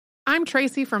I'm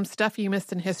Tracy from Stuff You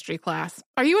Missed in History class.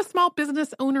 Are you a small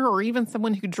business owner or even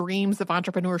someone who dreams of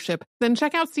entrepreneurship? Then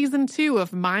check out Season 2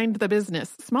 of Mind the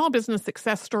Business, Small Business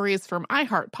Success Stories from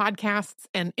iHeart Podcasts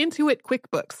and Intuit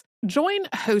QuickBooks. Join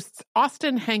hosts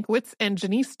Austin Hankwitz and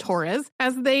Janice Torres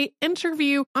as they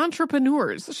interview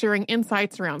entrepreneurs sharing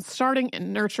insights around starting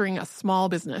and nurturing a small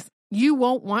business. You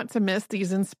won't want to miss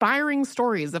these inspiring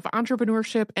stories of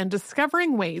entrepreneurship and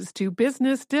discovering ways to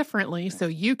business differently so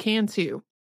you can too.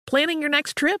 Planning your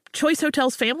next trip? Choice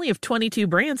Hotels' family of 22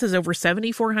 brands has over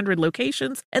 7,400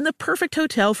 locations and the perfect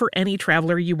hotel for any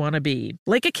traveler you want to be.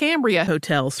 Like a Cambria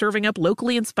Hotel serving up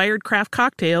locally inspired craft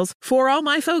cocktails for all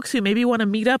my folks who maybe want to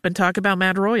meet up and talk about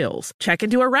Mad Royals. Check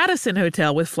into a Radisson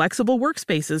Hotel with flexible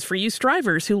workspaces for you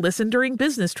strivers who listen during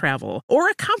business travel. Or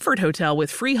a Comfort Hotel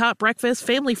with free hot breakfast,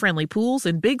 family-friendly pools,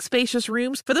 and big spacious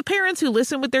rooms for the parents who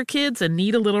listen with their kids and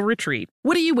need a little retreat.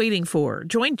 What are you waiting for?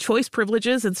 Join Choice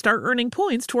Privileges and start earning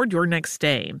points toward your next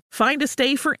stay. Find a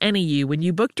stay for any you when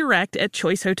you book direct at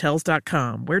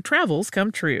choicehotels.com, where travels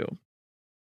come true.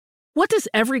 What does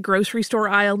every grocery store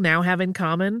aisle now have in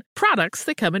common? Products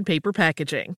that come in paper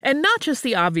packaging. And not just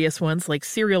the obvious ones like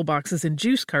cereal boxes and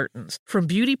juice cartons. From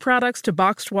beauty products to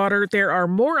boxed water, there are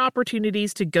more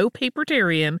opportunities to go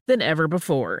papertarian than ever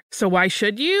before. So why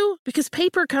should you? Because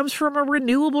paper comes from a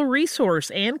renewable resource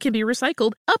and can be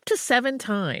recycled up to 7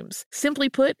 times. Simply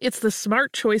put, it's the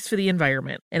smart choice for the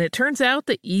environment. And it turns out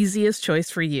the easiest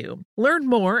choice for you. Learn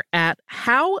more at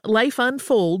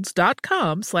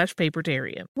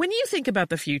howlifeunfolds.com/papertarian. When you think about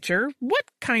the future, what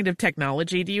kind of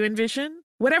technology do you envision?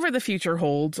 Whatever the future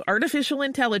holds, artificial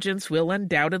intelligence will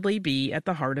undoubtedly be at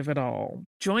the heart of it all.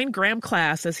 Join Graham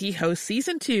Class as he hosts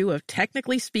Season 2 of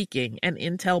Technically Speaking, an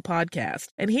Intel podcast,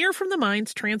 and hear from the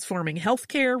minds transforming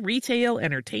healthcare, retail,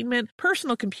 entertainment,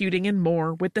 personal computing, and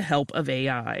more with the help of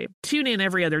AI. Tune in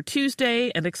every other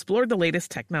Tuesday and explore the latest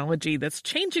technology that's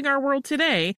changing our world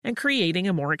today and creating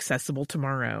a more accessible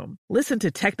tomorrow. Listen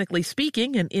to Technically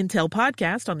Speaking, an Intel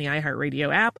podcast on the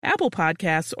iHeartRadio app, Apple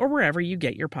Podcasts, or wherever you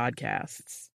get your podcasts.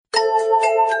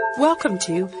 Welcome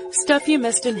to Stuff You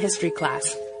Missed in History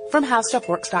class from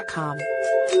HowStuffWorks.com.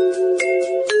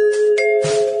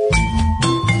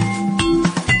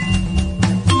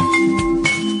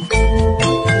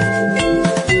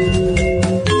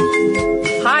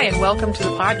 Hi, and welcome to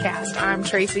the podcast. I'm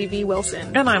Tracy V.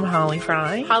 Wilson. And I'm Holly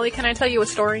Fry. Holly, can I tell you a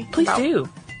story? Please do.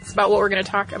 It's about what we're going to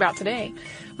talk about today.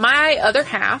 My other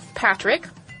half, Patrick,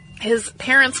 his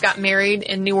parents got married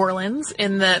in New Orleans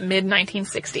in the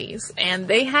mid-1960s, and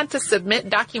they had to submit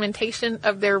documentation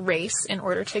of their race in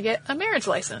order to get a marriage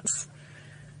license.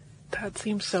 That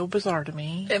seems so bizarre to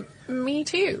me. Me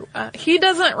too. He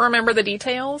doesn't remember the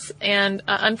details, and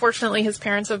unfortunately his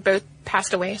parents have both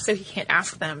passed away, so he can't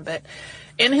ask them. But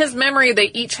in his memory, they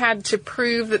each had to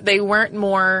prove that they weren't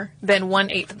more than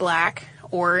 1/8 black,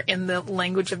 or in the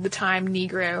language of the time,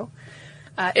 Negro.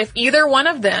 If either one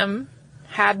of them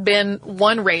had been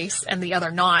one race and the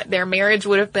other not, their marriage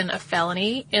would have been a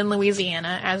felony in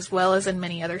Louisiana as well as in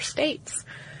many other states.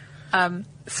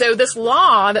 So this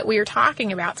law that we are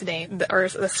talking about today, or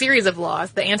a series of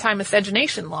laws, the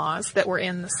anti-miscegenation laws that were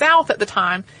in the South at the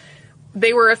time,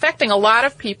 they were affecting a lot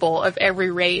of people of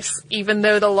every race, even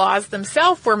though the laws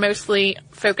themselves were mostly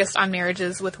focused on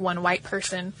marriages with one white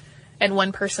person and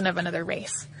one person of another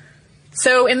race.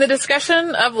 So in the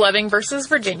discussion of Loving versus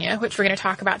Virginia, which we're going to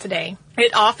talk about today,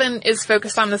 it often is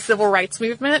focused on the civil rights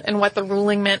movement and what the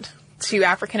ruling meant to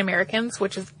African Americans,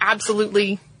 which is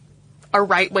absolutely a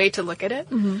right way to look at it,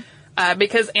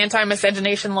 because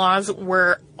anti-miscegenation laws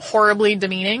were horribly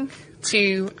demeaning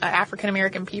to African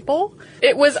American people.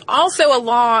 It was also a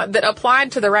law that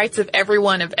applied to the rights of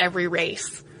everyone of every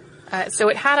race. So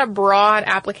it had a broad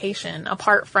application,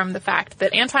 apart from the fact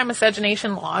that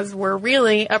anti-miscegenation laws were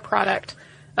really a product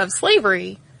of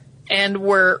slavery and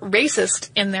were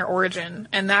racist in their origin.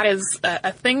 And that is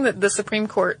a thing that the Supreme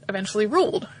Court eventually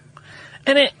ruled.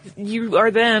 And you are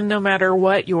then, no matter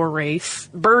what your race,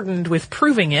 burdened with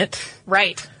proving it.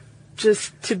 Right.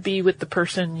 Just to be with the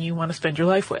person you want to spend your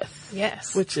life with.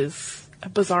 Yes. Which is a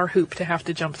bizarre hoop to have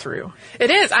to jump through. It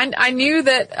is. I knew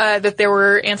that there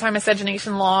were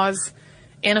anti-miscegenation laws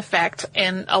in effect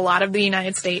in a lot of the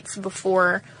United States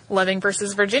before Loving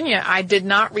versus Virginia. I did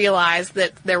not realize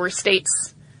that there were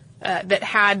states that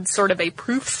had sort of a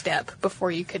proof step before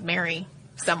you could marry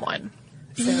someone.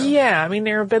 So. Yeah, I mean,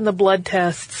 there have been the blood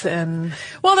tests and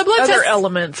the blood other tests,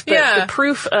 elements, but the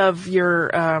proof of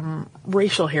your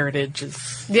racial heritage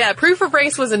is... Yeah, proof of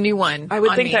race was a new one. I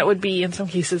would think that would be, in some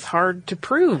cases, hard to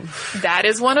prove. That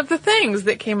is one of the things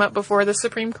that came up before the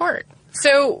Supreme Court.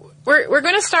 So we're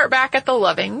going to start back at the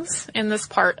Lovings in this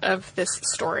part of this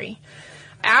story.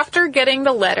 After getting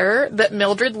the letter that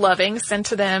Mildred Loving sent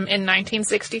to them in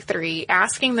 1963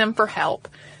 asking them for help,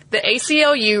 the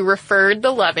ACLU referred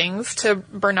the Lovings to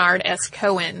Bernard S.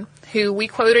 Cohen, who we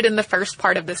quoted in the first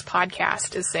part of this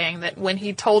podcast as saying that when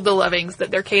he told the Lovings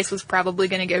that their case was probably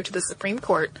going to go to the Supreme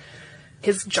Court,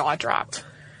 his jaw dropped.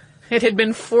 It had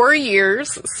been 4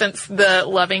 years since the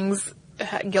Lovings'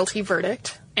 guilty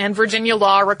verdict, and Virginia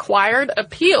law required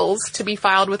appeals to be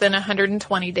filed within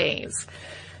 120 days.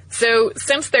 So,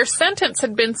 since their sentence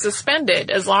had been suspended,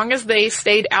 as long as they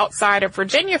stayed outside of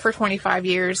Virginia for 25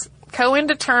 years, Cohen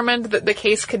determined that the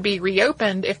case could be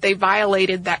reopened if they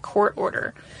violated that court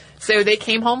order. So they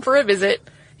came home for a visit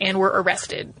and were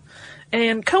arrested.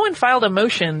 And Cohen filed a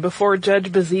motion before Judge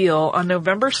Bazile on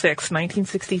November 6,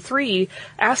 1963,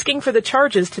 asking for the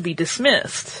charges to be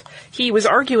dismissed. He was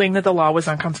arguing that the law was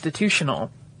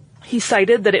unconstitutional. He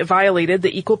cited that it violated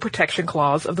the Equal Protection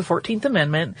Clause of the 14th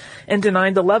Amendment and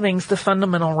denied the Lovings the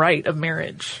fundamental right of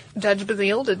marriage. Judge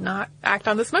Bazile did not act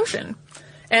on this motion.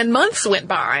 And months went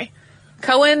by.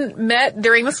 Cohen met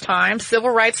during this time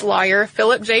civil rights lawyer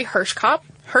Philip J. Hirschkopf.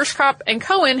 Hirschkopf and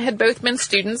Cohen had both been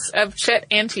students of Chet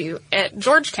Antew at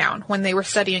Georgetown when they were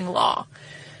studying law.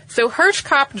 So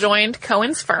Hirschkopf joined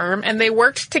Cohen's firm, and they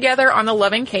worked together on the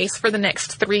Loving case for the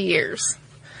next 3 years.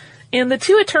 And the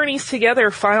two attorneys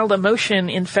together filed a motion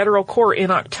in federal court in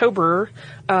October,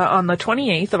 on the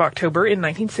 28th of October in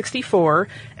 1964,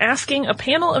 asking a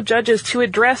panel of judges to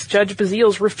address Judge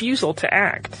Bazile's refusal to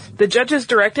act. The judges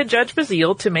directed Judge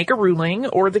Bazile to make a ruling,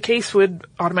 or the case would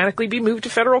automatically be moved to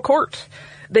federal court.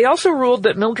 They also ruled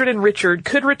that Mildred and Richard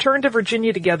could return to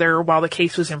Virginia together while the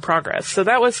case was in progress. So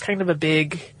that was kind of a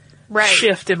big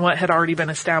shift in what had already been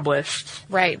established.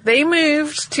 Right. They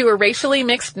moved to a racially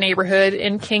mixed neighborhood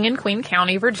in King and Queen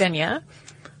County, Virginia.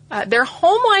 Their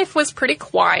home life was pretty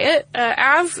quiet.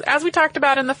 As we talked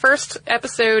about in the first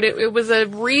episode, it was a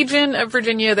region of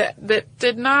Virginia that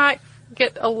did not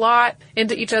get a lot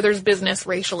into each other's business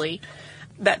racially.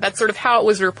 That's sort of how it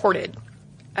was reported.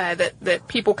 That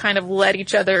people kind of let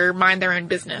each other mind their own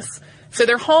business. So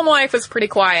their home life was pretty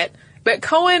quiet. But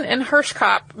Cohen and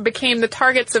Hirschkopf became the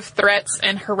targets of threats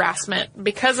and harassment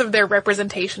because of their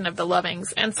representation of the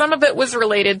Lovings, and some of it was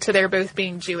related to their both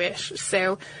being Jewish.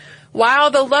 So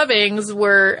while the Lovings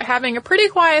were having a pretty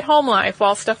quiet home life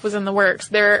while stuff was in the works,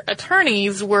 their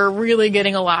attorneys were really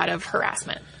getting a lot of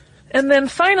harassment. And then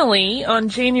finally, on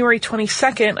January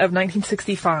 22nd of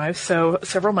 1965, so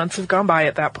several months have gone by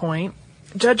at that point,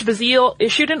 Judge Bazile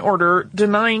issued an order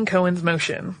denying Cohen's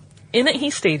motion. In it he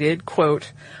stated,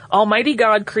 quote, "Almighty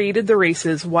God created the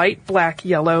races white, black,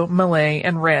 yellow, Malay,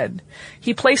 and red.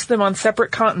 He placed them on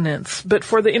separate continents, but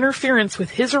for the interference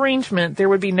with his arrangement there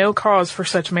would be no cause for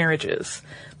such marriages.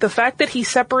 The fact that he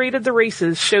separated the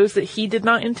races shows that he did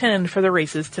not intend for the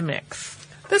races to mix."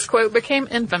 This quote became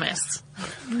infamous.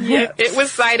 Yes. It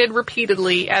was cited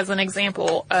repeatedly as an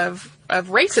example of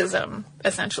racism,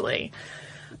 essentially.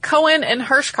 Cohen and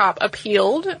Hirschkopf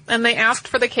appealed, and they asked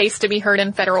for the case to be heard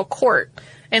in federal court.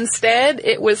 Instead,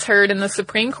 it was heard in the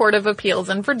Supreme Court of Appeals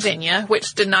in Virginia,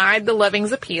 which denied the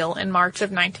Lovings' appeal in March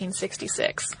of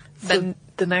 1966. So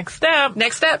the next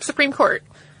step, Supreme Court.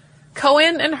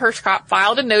 Cohen and Hirschkopf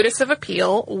filed a notice of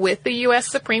appeal with the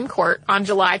U.S. Supreme Court on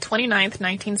July 29,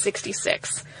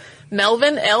 1966.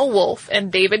 Melvin L. Wolfe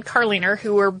and David Carliner,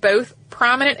 who were both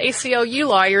prominent ACLU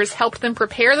lawyers, helped them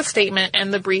prepare the statement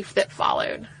and the brief that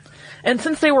followed. And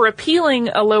since they were appealing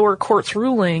a lower court's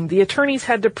ruling, the attorneys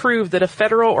had to prove that a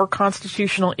federal or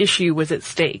constitutional issue was at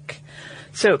stake.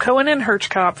 So Cohen and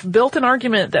Hirschkopf built an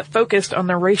argument that focused on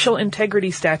the racial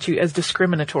integrity statute as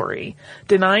discriminatory,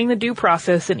 denying the due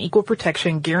process and equal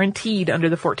protection guaranteed under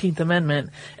the 14th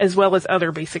Amendment, as well as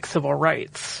other basic civil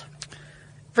rights.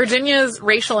 Virginia's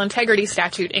racial integrity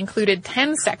statute included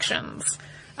 10 sections,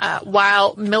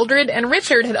 while Mildred and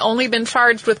Richard had only been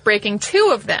charged with breaking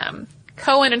 2 of them.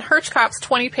 Cohen and Hirschkopf's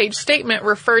 20-page statement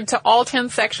referred to all 10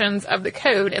 sections of the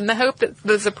code in the hope that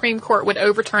the Supreme Court would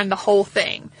overturn the whole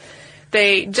thing.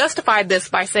 They justified this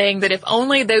by saying that if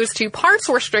only those 2 parts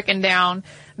were stricken down,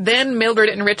 then Mildred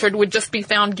and Richard would just be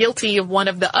found guilty of one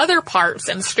of the other parts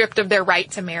and stripped of their right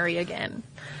to marry again.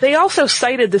 They also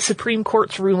cited the Supreme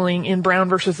Court's ruling in Brown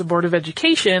versus the Board of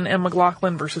Education and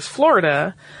McLaughlin versus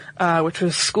Florida, which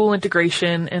was school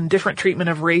integration and different treatment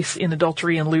of race in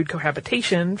adultery and lewd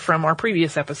cohabitation from our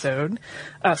previous episode.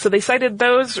 So they cited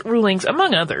those rulings,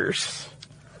 among others.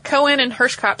 Cohen and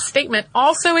Hirschkopf's statement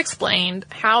also explained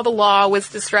how the law was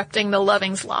disrupting the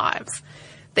Lovings' lives.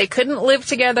 They couldn't live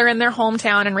together in their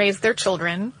hometown and raise their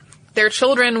children. Their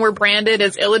children were branded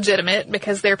as illegitimate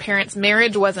because their parents'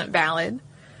 marriage wasn't valid.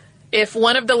 if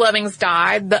one of the Lovings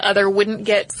died, the other wouldn't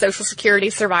get Social Security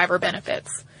survivor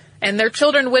benefits. And their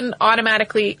children wouldn't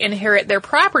automatically inherit their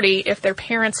property if their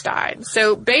parents died.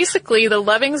 So basically, the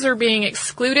Lovings are being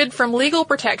excluded from legal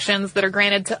protections that are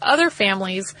granted to other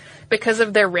families because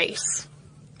of their race.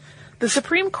 The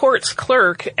Supreme Court's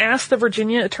clerk asked the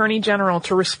Virginia Attorney General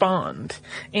to respond,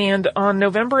 and on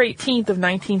November 18th of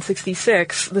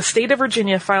 1966, the state of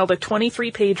Virginia filed a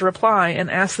 23-page reply and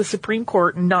asked the Supreme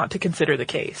Court not to consider the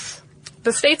case.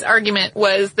 The state's argument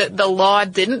was that the law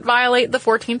didn't violate the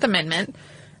 14th Amendment,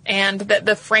 and that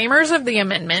the framers of the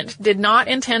amendment did not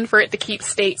intend for it to keep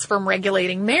states from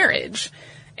regulating marriage.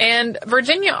 And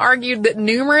Virginia argued that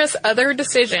numerous other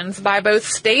decisions by both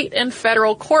state and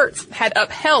federal courts had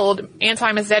upheld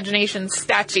anti-miscegenation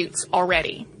statutes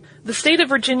already. The state of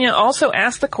Virginia also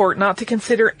asked the court not to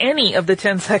consider any of the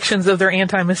 10 sections of their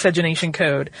anti-miscegenation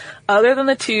code, other than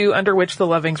the 2 under which the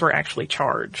Lovings were actually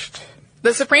charged.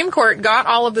 The Supreme Court got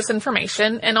all of this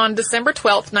information, and on December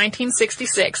 12,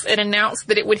 1966, it announced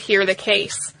that it would hear the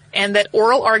case, and that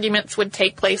oral arguments would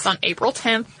take place on April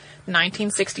 10,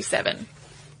 1967.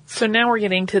 So now we're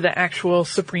getting to the actual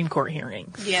Supreme Court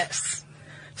hearings. Yes.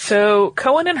 So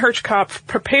Cohen and Hirschkopf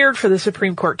prepared for the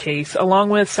Supreme Court case, along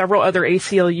with several other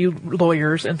ACLU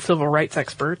lawyers and civil rights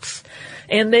experts.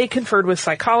 And they conferred with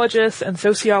psychologists and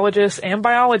sociologists and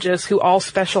biologists who all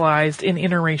specialized in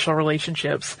interracial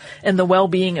relationships and the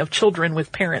well-being of children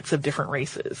with parents of different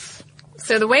races.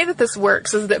 So the way that this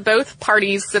works is that both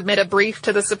parties submit a brief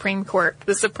to the Supreme Court.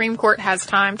 The Supreme Court has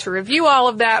time to review all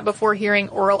of that before hearing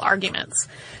oral arguments.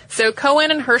 So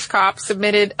Cohen and Hirschkopf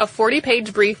submitted a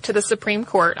 40-page brief to the Supreme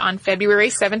Court on February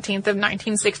 17th of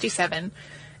 1967,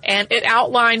 and it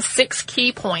outlines 6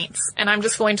 key points, and I'm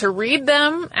just going to read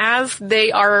them as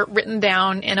they are written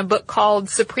down in a book called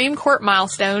Supreme Court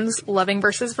Milestones, Loving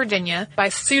versus Virginia by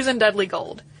Susan Dudley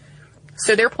Gold.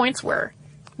 So their points were: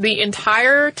 the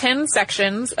entire 10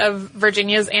 sections of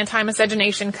Virginia's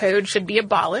anti-miscegenation code should be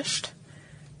abolished.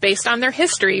 Based on their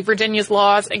history, Virginia's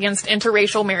laws against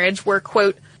interracial marriage were,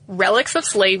 quote, relics of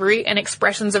slavery and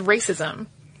expressions of racism.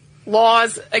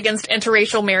 Laws against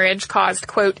interracial marriage caused,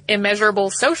 quote,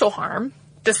 immeasurable social harm.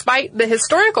 Despite the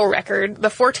historical record, the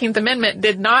 14th Amendment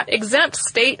did not exempt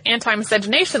state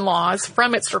anti-miscegenation laws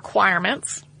from its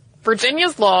requirements.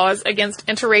 Virginia's laws against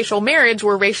interracial marriage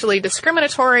were racially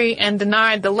discriminatory and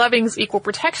denied the Lovings equal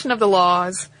protection of the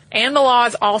laws, and the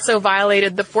laws also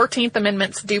violated the 14th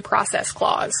Amendment's due process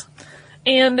clause.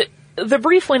 And the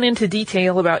brief went into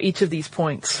detail about each of these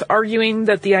points, arguing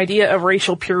that the idea of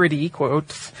racial purity,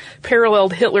 quotes,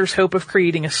 paralleled Hitler's hope of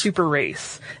creating a super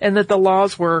race, and that the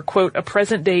laws were, quote, a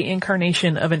present-day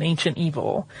incarnation of an ancient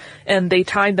evil. And they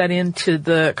tied that into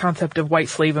the concept of white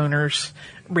slave owners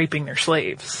raping their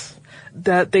slaves.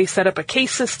 That they set up a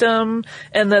caste system,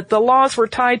 and that the laws were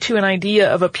tied to an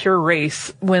idea of a pure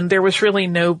race when there was really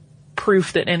no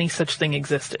proof that any such thing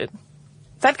existed.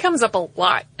 That comes up a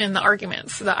lot in the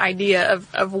arguments, the idea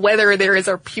of whether there is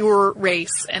a pure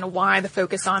race and why the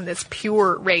focus on this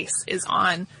pure race is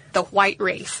on the white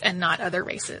race and not other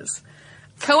races.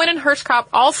 Cohen and Hirschkopf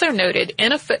also noted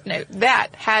in a footnote that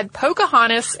had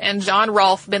Pocahontas and John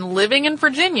Rolfe been living in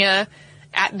Virginia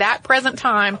at that present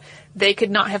time, they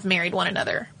could not have married one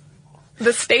another.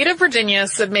 The state of Virginia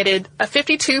submitted a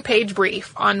 52-page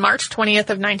brief on March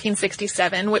 20th of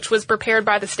 1967, which was prepared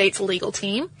by the state's legal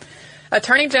team.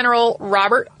 Attorney General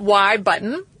Robert Y.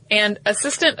 Button and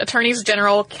Assistant Attorneys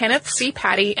General Kenneth C.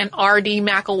 Patty and R.D.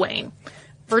 McElwain.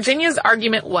 Virginia's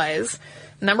argument was,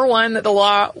 number one, that the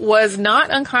law was not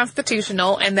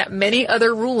unconstitutional and that many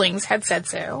other rulings had said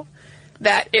so.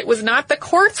 That it was not the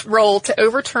court's role to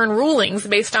overturn rulings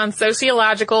based on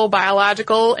sociological,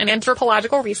 biological, and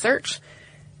anthropological research.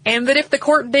 And that if the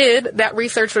court did, that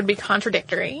research would be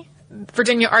contradictory.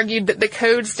 Virginia argued that the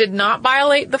codes did not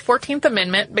violate the 14th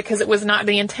Amendment because it was not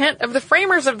the intent of the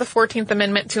framers of the 14th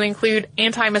Amendment to include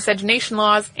anti-miscegenation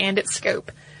laws and its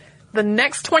scope. The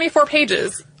next 24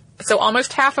 pages, so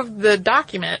almost half of the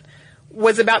document,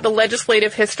 was about the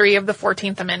legislative history of the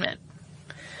 14th Amendment.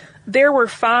 There were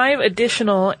 5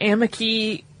 additional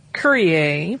amici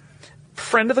curiae,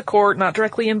 friend of the court, not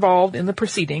directly involved in the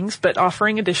proceedings, but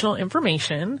offering additional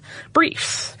information,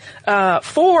 briefs.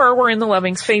 4 were in the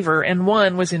Lovings' favor, and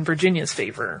 1 was in Virginia's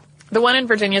favor. The one in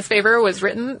Virginia's favor was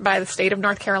written by the state of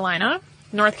North Carolina.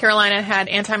 North Carolina had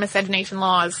anti-miscegenation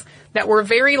laws that were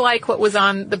very like what was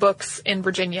on the books in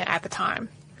Virginia at the time.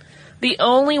 The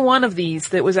only one of these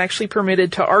that was actually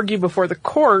permitted to argue before the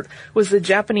court was the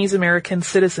Japanese American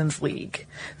Citizens League.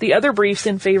 The other briefs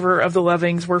in favor of the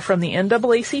Lovings were from the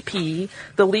NAACP,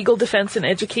 the Legal Defense and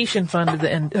Education Fund of the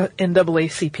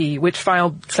NAACP, which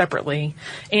filed separately,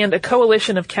 and a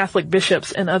coalition of Catholic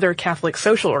bishops and other Catholic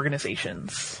social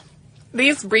organizations.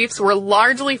 These briefs were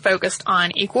largely focused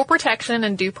on equal protection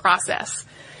and due process.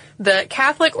 The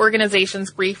Catholic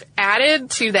organization's brief added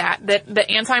to that the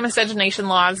anti-miscegenation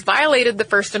laws violated the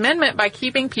First Amendment by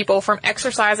keeping people from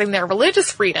exercising their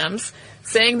religious freedoms,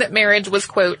 saying that marriage was,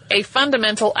 quote, a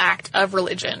fundamental act of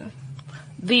religion.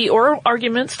 The oral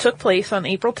arguments took place on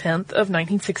April 10th of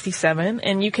 1967,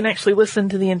 and you can actually listen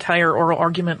to the entire oral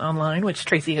argument online, which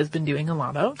Tracy has been doing a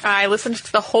lot of. I listened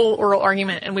to the whole oral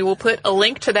argument, and we will put a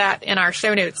link to that in our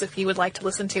show notes if you would like to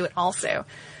listen to it also.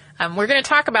 We're going to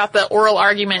talk about the oral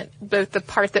argument, both the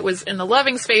part that was in the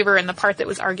Lovings' favor and the part that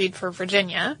was argued for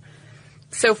Virginia.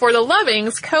 So for the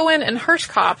Lovings, Cohen and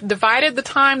Hirschkopf divided the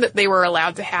time that they were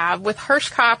allowed to have, with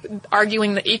Hirschkopf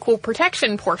arguing the equal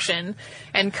protection portion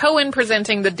and Cohen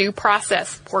presenting the due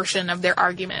process portion of their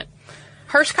argument.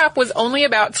 Hirschkopf was only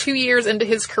about 2 years into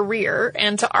his career,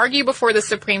 and to argue before the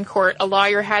Supreme Court, a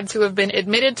lawyer had to have been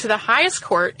admitted to the highest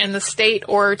court in the state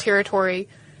or territory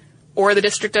or the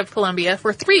District of Columbia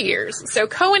for 3 years. So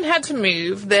Cohen had to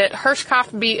move that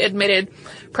Hirschkopf be admitted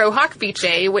pro hoc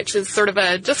vice, which is sort of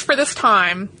a, just for this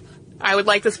time, I would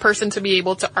like this person to be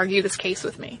able to argue this case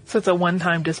with me. So it's a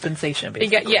one-time dispensation,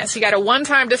 basically. He got a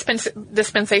one-time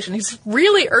dispensation. He's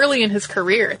really early in his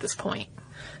career at this point.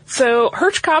 So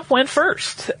Hirschkopf went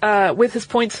first, with his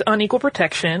points on equal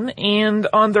protection and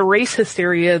on the race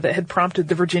hysteria that had prompted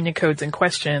the Virginia codes in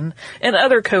question and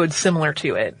other codes similar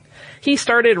to it. He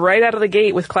started right out of the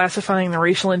gate with classifying the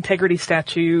racial integrity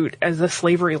statute as a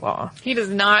slavery law. He does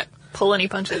not pull any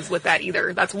punches with that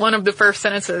either. That's one of the first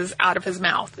sentences out of his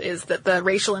mouth, is that the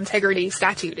racial integrity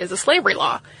statute is a slavery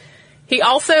law. He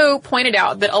also pointed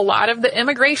out that a lot of the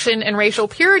immigration and racial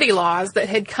purity laws that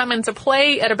had come into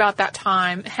play at about that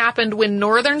time happened when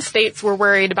northern states were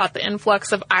worried about the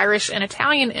influx of Irish and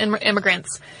Italian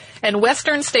immigrants, and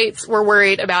western states were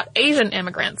worried about Asian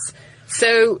immigrants.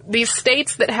 So these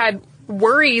states that had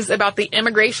worries about the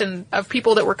immigration of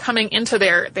people that were coming into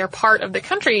their part of the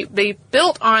country, they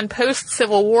built on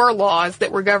post-Civil War laws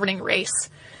that were governing race.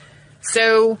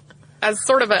 So, as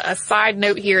sort of a side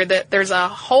note here, that there's a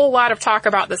whole lot of talk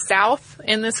about the South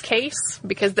in this case,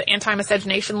 because the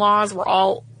anti-miscegenation laws were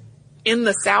all in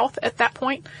the South at that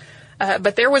point.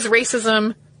 But there was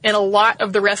racism in a lot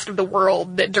of the rest of the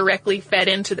world that directly fed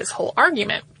into this whole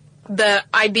argument. The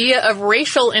idea of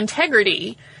racial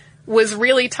integrity was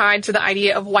really tied to the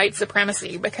idea of white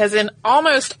supremacy, because in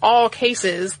almost all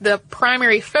cases, the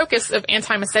primary focus of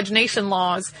anti-miscegenation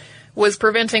laws was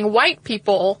preventing white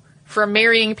people from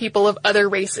marrying people of other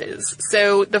races.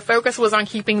 So the focus was on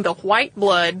keeping the white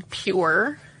blood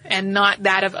pure and not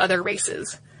that of other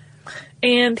races.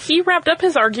 And he wrapped up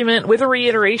his argument with a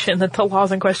reiteration that the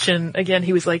laws in question, again,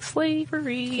 he was like,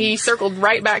 slavery. He circled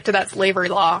right back to that slavery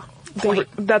law point.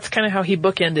 That's kind of how he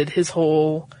bookended his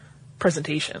whole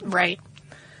presentation. Right.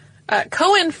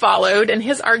 Cohen followed, and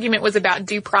his argument was about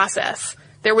due process.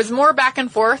 There was more back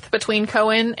and forth between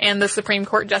Cohen and the Supreme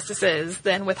Court justices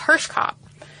than with Hirschkopf.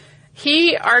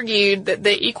 He argued that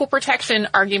the equal protection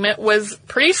argument was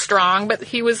pretty strong, but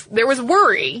there was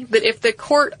worry that if the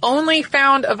court only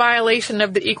found a violation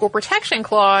of the equal protection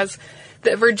clause,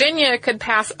 that Virginia could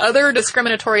pass other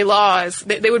discriminatory laws.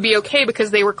 They would be okay because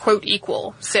they were, quote,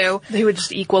 equal. So they would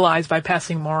just equalize by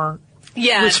passing more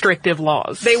restrictive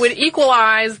laws. They would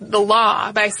equalize the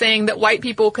law by saying that white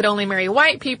people could only marry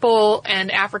white people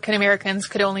and African Americans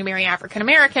could only marry African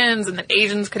Americans and that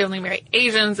Asians could only marry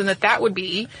Asians, and that would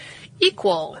be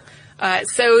equal.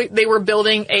 So they were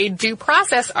building a due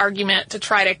process argument to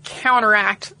try to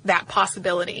counteract that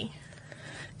possibility.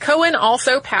 Cohen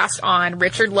also passed on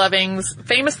Richard Loving's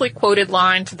famously quoted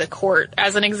line to the court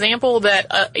as an example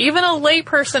that even a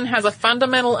layperson has a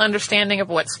fundamental understanding of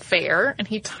what's fair, and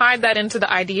he tied that into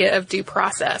the idea of due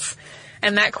process.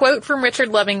 And that quote from Richard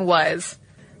Loving was,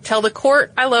 "Tell the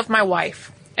court I love my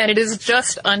wife, and it is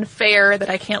just unfair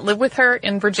that I can't live with her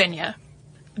in Virginia."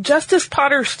 Justice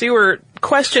Potter Stewart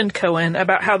questioned Cohen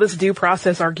about how this due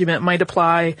process argument might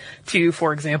apply to,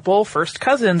 for example, first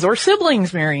cousins or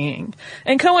siblings marrying.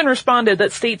 And Cohen responded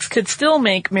that states could still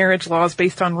make marriage laws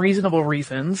based on reasonable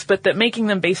reasons, but that making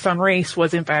them based on race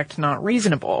was in fact not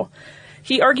reasonable.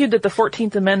 He argued that the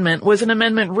 14th Amendment was an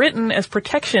amendment written as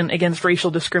protection against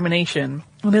racial discrimination,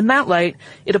 and in that light,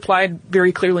 it applied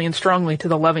very clearly and strongly to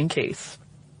the Loving case.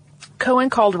 Cohen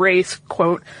called race,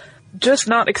 quote, just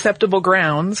not acceptable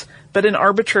grounds, but an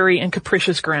arbitrary and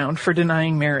capricious ground for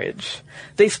denying marriage.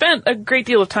 They spent a great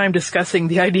deal of time discussing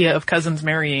the idea of cousins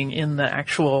marrying in the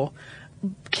actual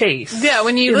case. Yeah,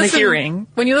 when you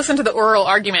listen to the oral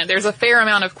argument, there's a fair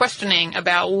amount of questioning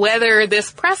about whether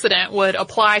this precedent would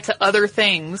apply to other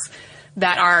things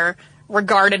that are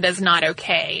regarded as not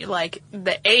okay, like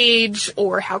the age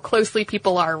or how closely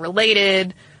people are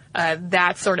related,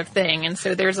 that sort of thing. And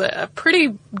so there's a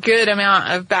pretty good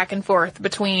amount of back and forth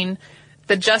between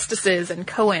the justices and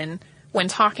Cohen when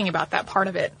talking about that part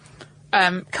of it.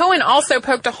 Cohen also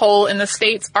poked a hole in the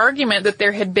state's argument that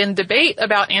there had been debate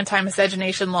about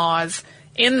anti-miscegenation laws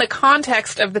in the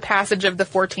context of the passage of the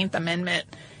 14th Amendment.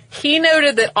 He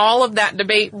noted that all of that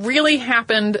debate really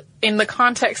happened in the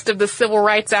context of the Civil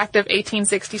Rights Act of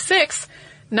 1866,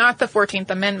 not the 14th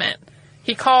Amendment.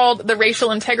 He called the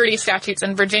racial integrity statutes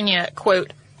in Virginia,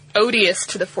 quote, odious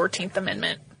to the 14th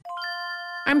Amendment.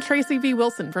 I'm Tracy V.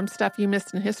 Wilson from Stuff You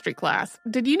Missed in History Class.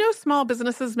 Did you know small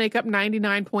businesses make up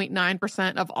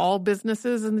 99.9% of all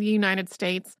businesses in the United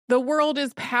States? The world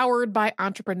is powered by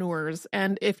entrepreneurs,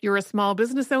 and if you're a small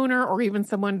business owner or even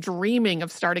someone dreaming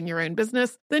of starting your own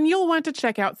business, then you'll want to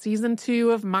check out Season 2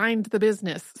 of Mind the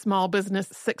Business, small business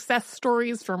success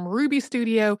stories from Ruby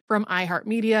Studio, from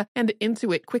iHeartMedia, and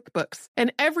Intuit QuickBooks.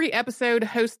 And every episode,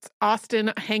 hosts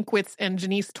Austin Hankwitz and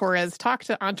Janice Torres talk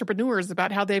to entrepreneurs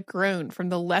about how they've grown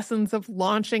from the lessons of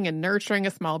launching and nurturing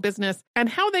a small business and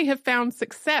how they have found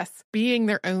success being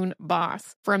their own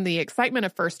boss. From the excitement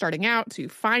of first starting out to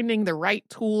finding the right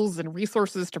tools and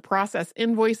resources to process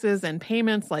invoices and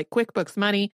payments like QuickBooks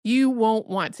Money, you won't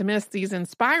want to miss these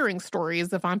inspiring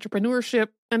stories of entrepreneurship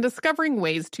and discovering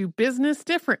ways to business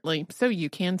differently so you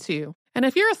can too. And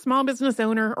if you're a small business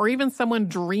owner or even someone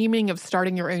dreaming of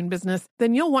starting your own business,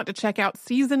 then you'll want to check out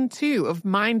Season 2 of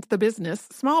Mind the Business,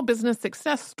 small business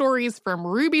success stories from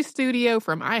Ruby Studio,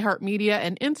 from iHeartMedia,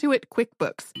 and Intuit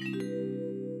QuickBooks.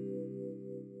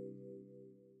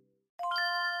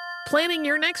 Planning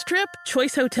your next trip?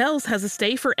 Choice Hotels has a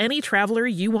stay for any traveler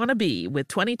you want to be, with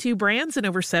 22 brands and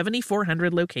over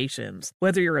 7,400 locations.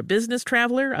 Whether you're a business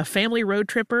traveler, a family road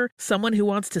tripper, someone who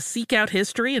wants to seek out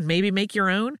history and maybe make your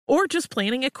own, or just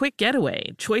planning a quick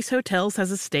getaway, Choice Hotels has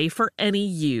a stay for any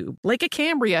you. Like a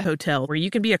Cambria Hotel, where you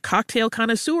can be a cocktail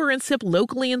connoisseur and sip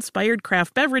locally inspired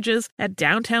craft beverages at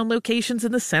downtown locations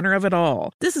in the center of it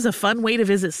all. This is a fun way to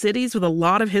visit cities with a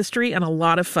lot of history and a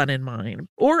lot of fun in mind.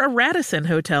 Or a Radisson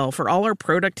Hotel for all our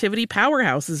productivity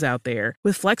powerhouses out there.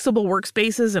 With flexible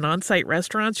workspaces and on-site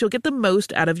restaurants, you'll get the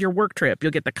most out of your work trip.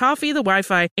 You'll get the coffee, the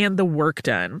Wi-Fi, and the work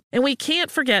done. And we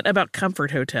can't forget about Comfort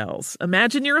Hotels.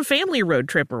 Imagine you're a family road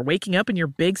tripper, waking up in your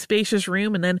big spacious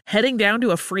room and then heading down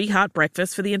to a free hot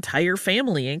breakfast for the entire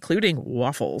family, including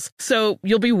waffles. So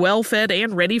you'll be well fed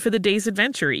and ready for the day's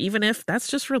adventure, even if that's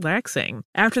just relaxing.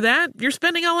 After that, you're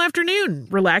spending all afternoon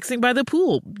relaxing by the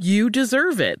pool. You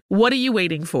deserve it. What are you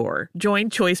waiting for?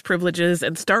 Join Choice Privileges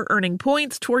and start earning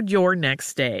points toward your next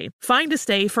stay. Find a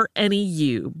stay for any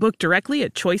you. Book directly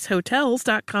at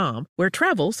choicehotels.com, where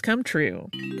travels come true.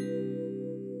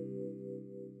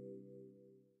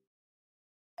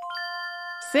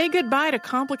 Say goodbye to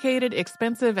complicated,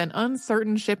 expensive, and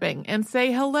uncertain shipping, and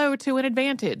say hello to an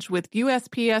advantage with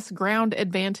USPS Ground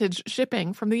Advantage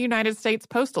shipping from the United States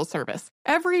Postal Service.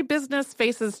 Every business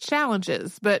faces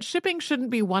challenges, but shipping shouldn't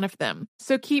be one of them.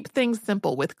 So keep things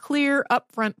simple with clear,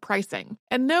 upfront pricing,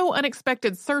 and no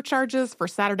unexpected surcharges for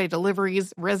Saturday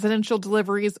deliveries, residential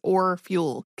deliveries, or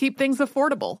fuel. Keep things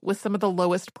affordable with some of the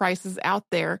lowest prices out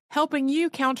there, helping you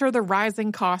counter the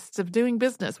rising costs of doing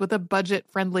business with a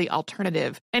budget-friendly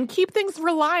alternative. And keep things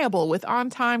reliable with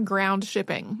on-time ground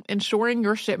shipping, ensuring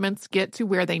your shipments get to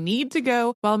where they need to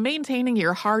go while maintaining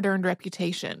your hard-earned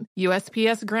reputation.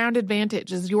 USPS Ground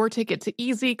Advantage is your ticket to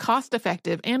easy,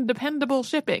 cost-effective, and dependable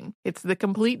shipping. It's the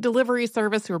complete delivery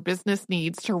service your business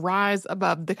needs to rise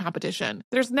above the competition.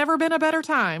 There's never been a better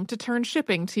time to turn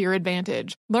shipping to your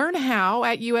advantage. Learn how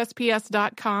at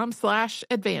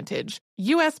USPS.com/advantage.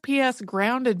 USPS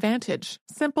Ground Advantage.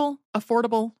 Simple,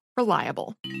 affordable,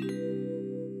 reliable.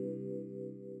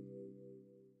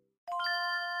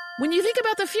 When you think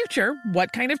about the future,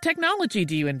 what kind of technology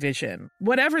do you envision?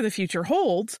 Whatever the future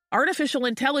holds, artificial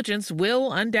intelligence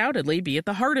will undoubtedly be at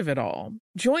the heart of it all.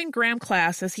 Join Graham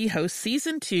Class as he hosts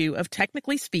Season 2 of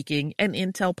Technically Speaking, an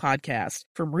Intel podcast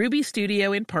from Ruby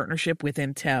Studio in partnership with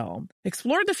Intel.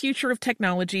 Explore the future of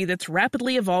technology that's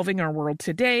rapidly evolving our world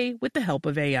today with the help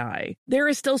of AI. There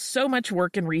is still so much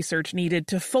work and research needed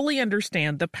to fully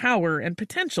understand the power and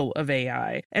potential of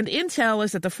AI, and Intel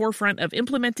is at the forefront of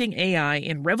implementing AI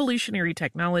in revolutionary revolutionary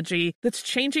technology that's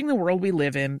changing the world we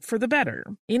live in for the better.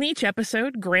 In each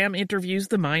episode, Graham interviews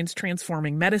the minds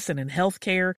transforming medicine and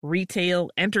healthcare,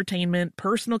 retail, entertainment,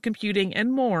 personal computing,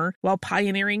 and more, while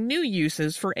pioneering new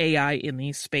uses for AI in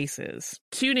these spaces.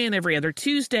 Tune in every other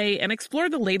Tuesday and explore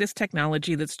the latest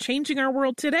technology that's changing our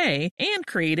world today and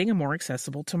creating a more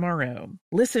accessible tomorrow.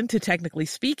 Listen to Technically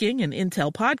Speaking, an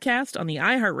Intel podcast on the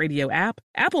iHeartRadio app,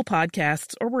 Apple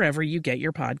Podcasts, or wherever you get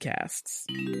your podcasts.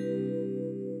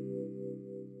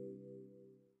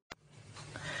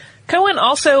 Cohen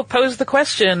also posed the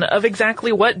question of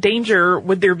exactly what danger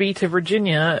would there be to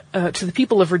Virginia, to the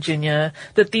people of Virginia,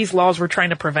 that these laws were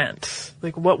trying to prevent.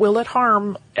 Like, what will it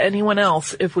harm anyone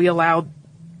else if we allow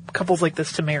couples like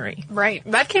this to marry? Right.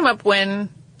 That came up when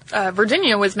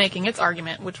Virginia was making its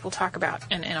argument, which we'll talk about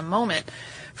in a moment.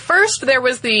 First, there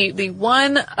was the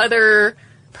one other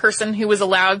person who was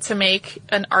allowed to make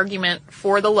an argument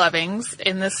for the Lovings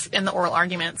in the oral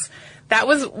arguments. That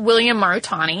was William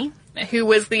Marutani, who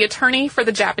was the attorney for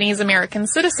the Japanese American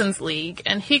Citizens League,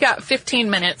 and he got 15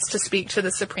 minutes to speak to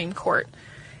the Supreme Court.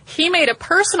 He made a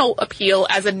personal appeal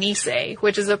as a Nisei,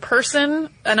 which is an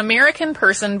American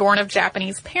person born of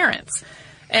Japanese parents.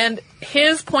 And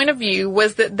his point of view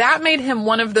was that made him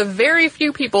one of the very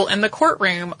few people in the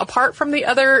courtroom, apart from the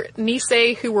other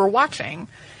Nisei who were watching,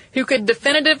 who could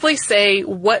definitively say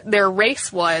what their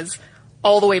race was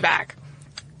all the way back.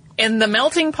 In the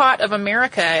melting pot of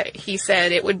America, he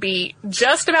said, it would be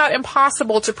just about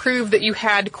impossible to prove that you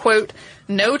had, quote,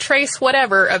 no trace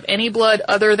whatever of any blood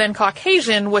other than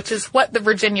Caucasian, which is what the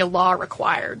Virginia law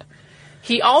required.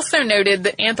 He also noted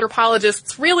that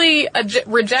anthropologists really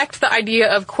reject the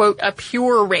idea of, quote, a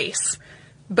pure race,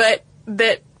 but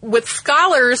that with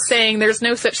scholars saying there's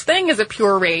no such thing as a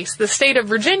pure race, the state of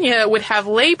Virginia would have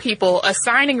lay people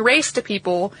assigning race to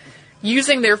people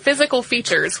using their physical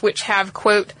features, which have,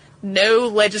 quote, no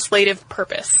legislative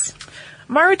purpose.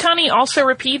 Marutani also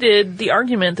repeated the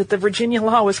argument that the Virginia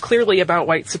law was clearly about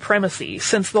white supremacy,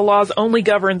 since the laws only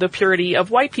governed the purity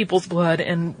of white people's blood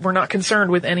and were not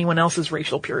concerned with anyone else's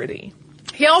racial purity.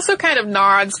 He also kind of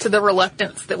nods to the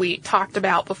reluctance that we talked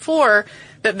about before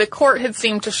that the court had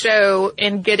seemed to show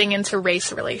in getting into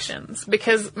race relations,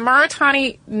 because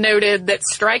Marutani noted that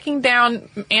striking down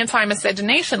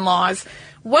anti-miscegenation laws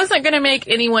wasn't going to make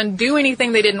anyone do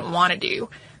anything they didn't want to do.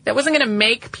 That wasn't going to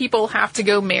make people have to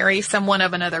go marry someone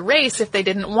of another race if they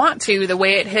didn't want to, the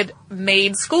way it had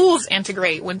made schools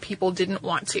integrate when people didn't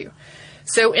want to.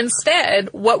 So instead,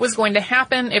 what was going to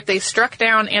happen if they struck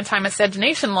down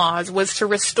anti-miscegenation laws was to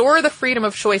restore the freedom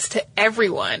of choice to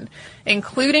everyone,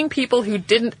 including people who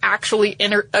didn't actually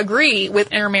agree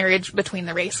with intermarriage between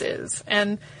the races.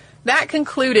 And that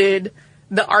concluded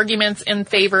the arguments in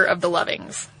favor of the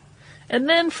Lovings. And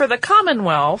then for the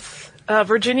Commonwealth,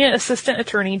 Virginia Assistant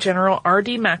Attorney General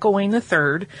R.D. McElwain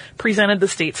III presented the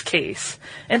state's case.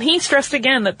 And he stressed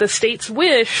again that the state's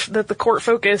wish that the court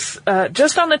focus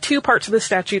just on the two parts of the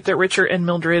statute that Richard and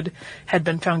Mildred had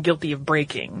been found guilty of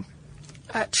breaking.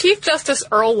 Chief Justice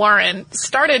Earl Warren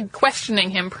started questioning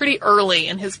him pretty early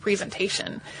in his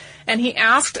presentation. And he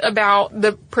asked about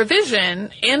the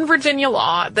provision in Virginia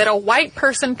law that a white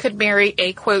person could marry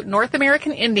a, quote, North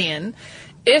American Indian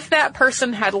if that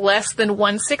person had less than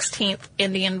 1/16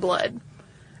 Indian blood.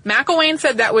 McElwain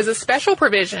said that was a special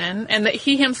provision and that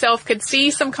he himself could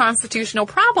see some constitutional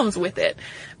problems with it.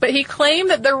 But he claimed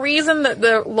that the reason that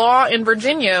the law in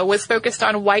Virginia was focused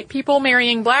on white people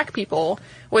marrying black people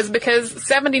was because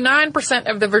 79%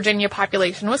 of the Virginia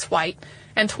population was white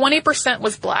and 20%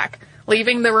 was black,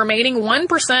 leaving the remaining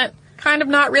 1% kind of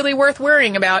not really worth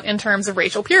worrying about in terms of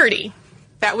racial purity.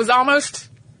 That was almost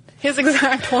his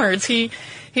exact words. He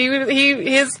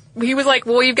was like,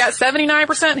 well, you've got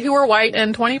 79% who are white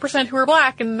and 20% who are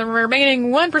black, and the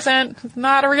remaining 1% is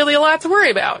not really a lot to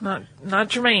worry about. Not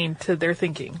germane to their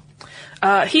thinking.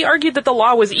 He argued that the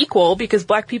law was equal because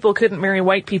black people couldn't marry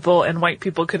white people and white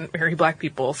people couldn't marry black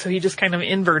people. So he just kind of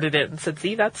inverted it and said,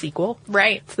 see, that's equal.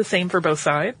 Right. It's the same for both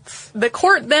sides. The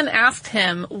court then asked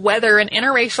him whether an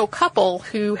interracial couple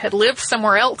who had lived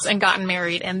somewhere else and gotten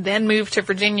married and then moved to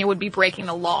Virginia would be breaking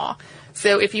the law.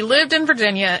 So if you lived in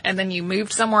Virginia and then you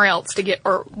moved somewhere else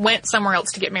went somewhere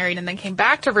else to get married and then came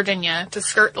back to Virginia to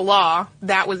skirt the law,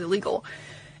 that was illegal.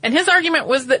 And his argument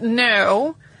was that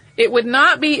no, it would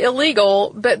not be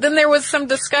illegal, but then there was some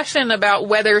discussion about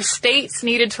whether states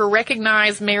needed to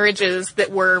recognize marriages that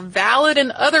were valid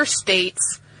in other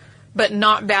states, but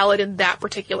not valid in that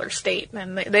particular state.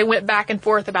 And they went back and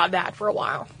forth about that for a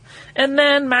while. And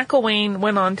then McElwain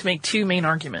went on to make two main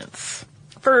arguments.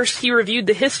 First, he reviewed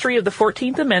the history of the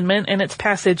 14th Amendment and its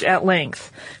passage at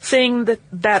length, saying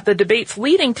that the debates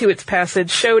leading to its passage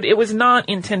showed it was not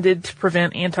intended to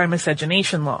prevent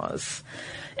anti-miscegenation laws.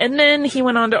 And then he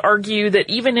went on to argue that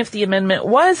even if the amendment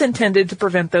was intended to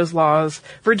prevent those laws,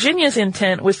 Virginia's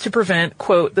intent was to prevent,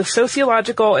 quote, the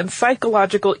sociological and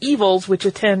psychological evils which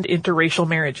attend interracial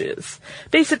marriages,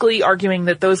 basically arguing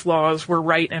that those laws were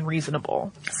right and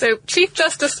reasonable. So Chief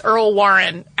Justice Earl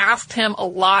Warren asked him a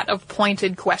lot of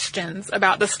pointed questions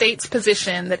about the state's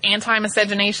position that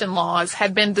anti-miscegenation laws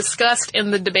had been discussed in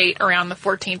the debate around the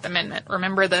 14th Amendment.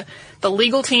 Remember, the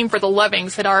legal team for the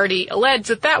Lovings had already alleged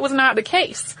that that was not the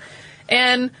case.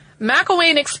 And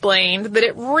McElwain explained that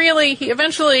he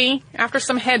eventually, after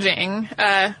some hedging,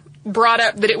 brought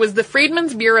up that it was the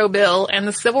Freedmen's Bureau Bill and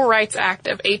the Civil Rights Act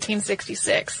of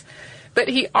 1866. But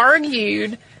he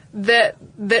argued that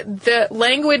the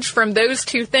language from those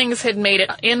two things had made it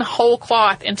in whole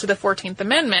cloth into the 14th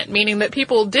Amendment, meaning that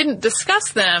people didn't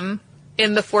discuss them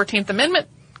in the 14th Amendment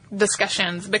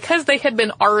discussions because they had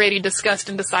been already discussed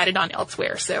and decided on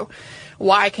elsewhere. So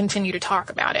why continue to talk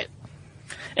about it?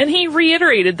 And he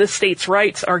reiterated the states'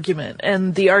 rights argument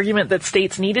and the argument that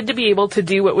states needed to be able to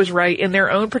do what was right in their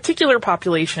own particular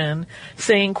population,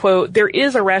 saying, quote, there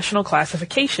is a rational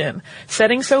classification,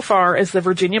 setting so far as the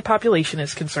Virginia population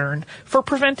is concerned, for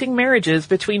preventing marriages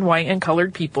between white and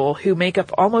colored people who make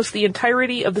up almost the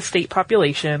entirety of the state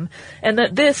population, and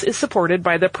that this is supported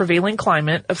by the prevailing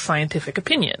climate of scientific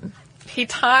opinion. He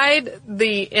tied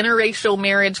the interracial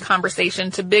marriage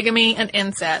conversation to bigamy and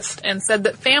incest and said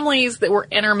that families that were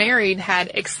intermarried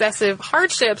had excessive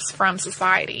hardships from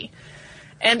society.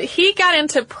 And he got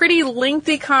into pretty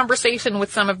lengthy conversation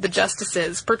with some of the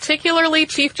justices, particularly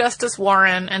Chief Justice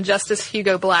Warren and Justice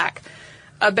Hugo Black,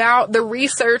 about the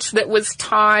research that was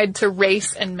tied to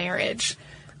race and marriage.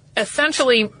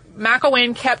 Essentially,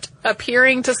 McElwain kept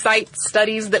appearing to cite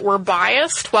studies that were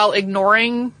biased while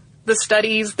ignoring the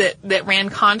studies that ran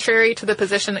contrary to the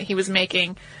position that he was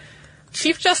making.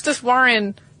 Chief Justice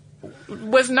Warren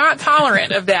was not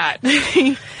tolerant of that.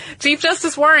 Chief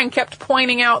Justice Warren kept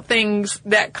pointing out things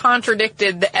that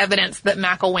contradicted the evidence that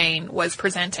McElwain was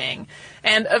presenting.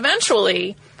 And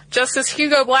eventually, Justice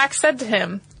Hugo Black said to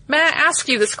him, "May I ask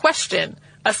you this question?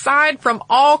 Aside from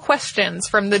all questions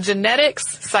from the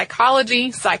genetics,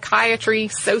 psychology, psychiatry,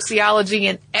 sociology,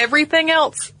 and everything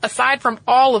else, aside from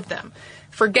all of them,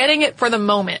 forgetting it for the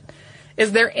moment,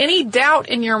 is there any doubt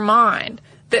in your mind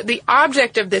that the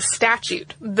object of this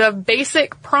statute, the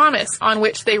basic promise on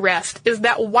which they rest, is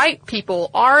that white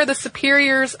people are the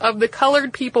superiors of the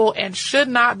colored people and should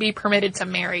not be permitted to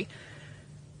marry?"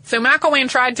 So McElwain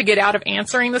tried to get out of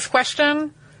answering this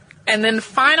question, and then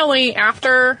finally,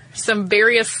 after some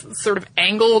various sort of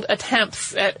angled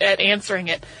attempts at answering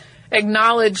it,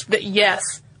 acknowledged that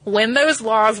yes, when those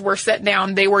laws were set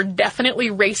down, they were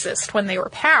definitely racist when they were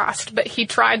passed, but he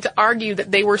tried to argue that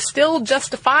they were still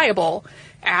justifiable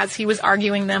as he was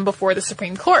arguing them before the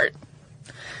Supreme Court.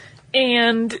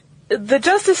 And the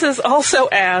justices also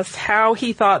asked how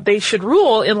he thought they should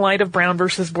rule in light of Brown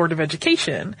versus Board of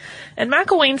Education, and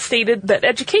McElwain stated that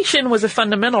education was a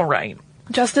fundamental right.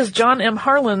 Justice John M.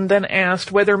 Harlan then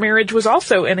asked whether marriage was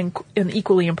also an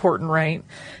equally important right,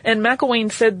 and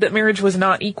McElwain said that marriage was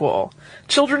not equal.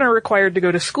 Children are required to go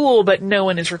to school, but no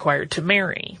one is required to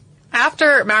marry.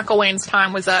 After McElwain's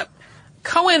time was up,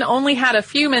 Cohen only had a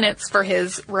few minutes for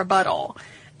his rebuttal,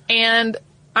 and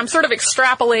I'm sort of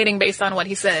extrapolating based on what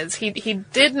he says. He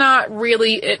did not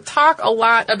really talk a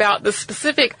lot about the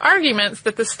specific arguments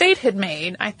that the state had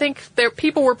made. I think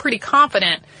people were pretty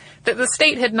confident that the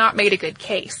state had not made a good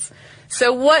case.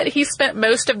 So what he spent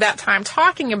most of that time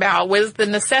talking about was the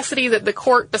necessity that the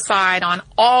court decide on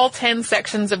all 10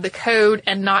 sections of the code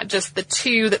and not just the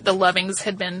 2 that the Lovings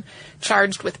had been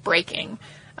charged with breaking.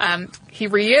 He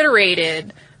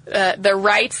reiterated the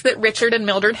rights that Richard and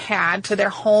Mildred had to their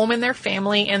home and their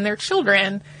family and their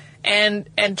children,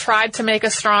 and tried to make a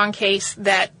strong case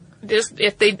that just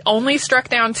if they only struck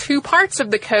down 2 parts of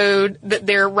the code, that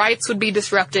their rights would be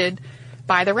disrupted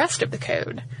by the rest of the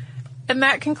code. And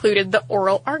that concluded the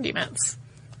oral arguments.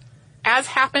 As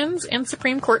happens in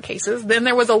Supreme Court cases, then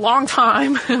there was a long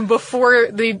time before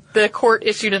the court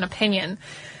issued an opinion.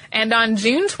 And on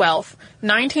June 12th,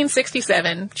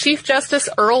 1967, Chief Justice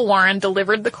Earl Warren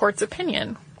delivered the court's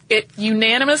opinion. It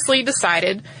unanimously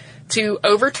decided to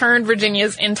overturn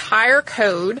Virginia's entire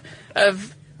code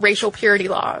of racial purity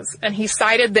laws, and he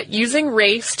cited that using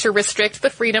race to restrict the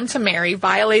freedom to marry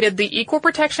violated the Equal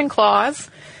Protection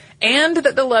Clause and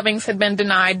that the Lovings had been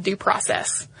denied due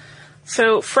process.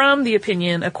 So from the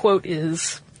opinion, a quote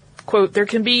is, quote, "There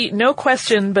can be no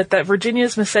question but that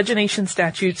Virginia's miscegenation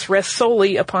statutes rest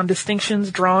solely upon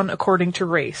distinctions drawn according to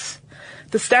race.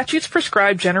 The statutes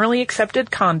prescribe generally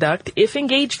accepted conduct if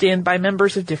engaged in by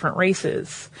members of different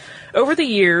races. Over the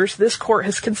years, this court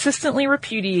has consistently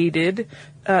repudiated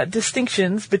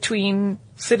distinctions between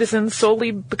citizens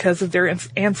solely because of their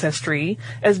ancestry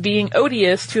as being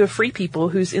odious to a free people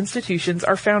whose institutions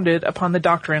are founded upon the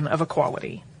doctrine of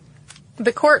equality."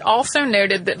 The court also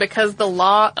noted that because the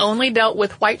law only dealt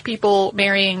with white people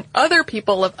marrying other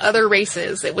people of other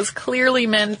races, it was clearly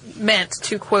meant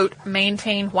to, quote,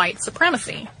 maintain white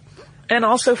supremacy. And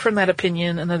also from that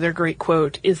opinion, another great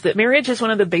quote is that marriage is one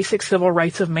of the basic civil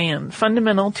rights of man,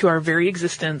 fundamental to our very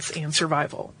existence and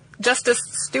survival. Justice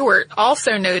Stewart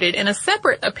also noted in a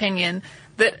separate opinion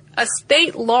that a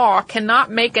state law cannot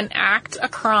make an act a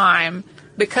crime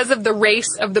because of the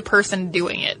race of the person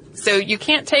doing it. So you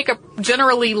can't take a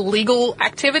generally legal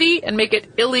activity and make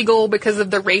it illegal because of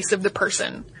the race of the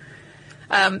person.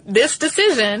 This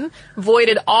decision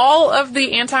voided all of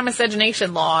the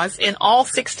anti-miscegenation laws in all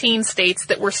 16 states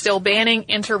that were still banning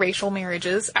interracial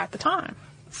marriages at the time.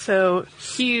 So,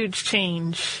 huge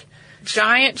change.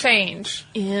 Giant change.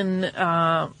 In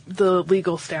the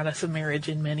legal status of marriage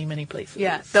in many, many places.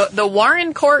 Yeah. The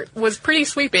Warren Court was pretty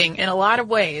sweeping in a lot of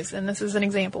ways, and this is an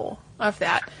example of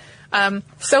that.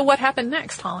 So what happened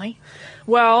next, Holly?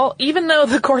 Well, even though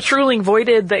the court's ruling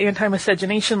voided the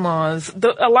anti-miscegenation laws,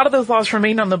 a lot of those laws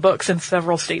remained on the books in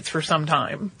several states for some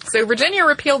time. So Virginia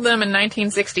repealed them in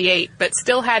 1968, but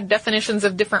still had definitions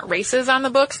of different races on the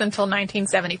books until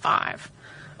 1975.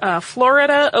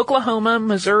 Florida, Oklahoma,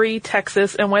 Missouri,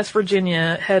 Texas, and West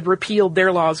Virginia had repealed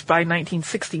their laws by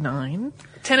 1969.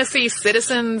 Tennessee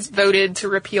citizens voted to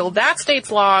repeal that state's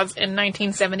laws in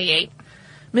 1978.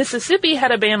 Mississippi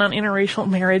had a ban on interracial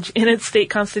marriage in its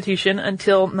state constitution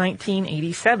until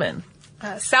 1987.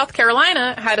 South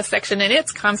Carolina had a section in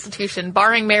its constitution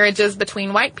barring marriages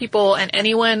between white people and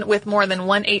anyone with more than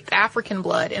 1/8 African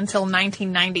blood until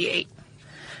 1998.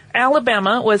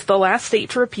 Alabama was the last state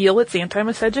to repeal its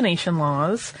anti-miscegenation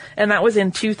laws, and that was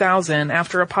in 2000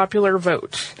 after a popular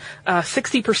vote.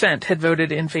 60% had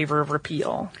voted in favor of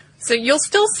repeal. So you'll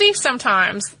still see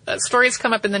sometimes stories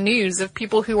come up in the news of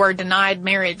people who are denied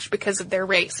marriage because of their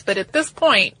race. But at this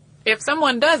point, if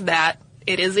someone does that,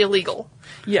 it is illegal.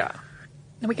 Yeah.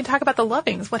 And we can talk about the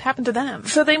Lovings. What happened to them?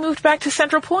 So they moved back to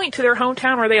Central Point, to their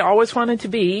hometown where they always wanted to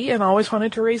be and always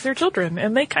wanted to raise their children.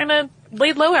 And they kind of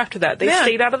laid low after that. They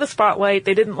stayed out of the spotlight.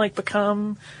 They didn't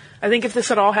become, I think if this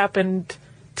had all happened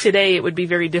today, it would be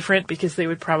very different because they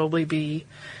would probably be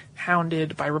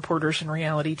hounded by reporters and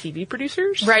reality TV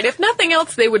producers. Right. If nothing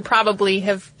else, they would probably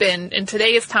have been, in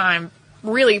today's time,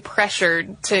 really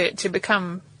pressured to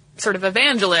become sort of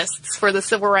evangelists for the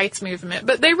civil rights movement.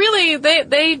 But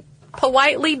they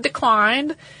politely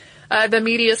declined the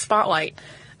media spotlight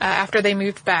after they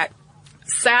moved back.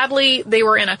 Sadly, they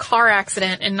were in a car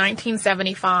accident in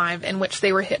 1975 in which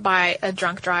they were hit by a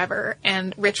drunk driver,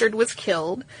 and Richard was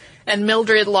killed, and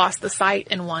Mildred lost the sight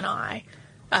in one eye.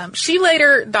 She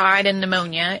later died in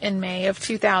pneumonia in May of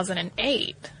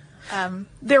 2008.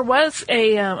 There was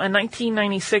a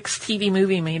 1996 TV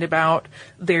movie made about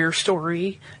their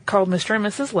story called Mr. and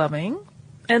Mrs. Loving.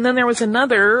 And then there was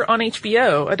another on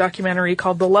HBO, a documentary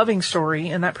called The Loving Story,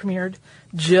 and that premiered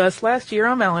just last year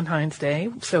on Valentine's Day,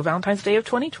 so Valentine's Day of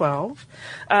 2012.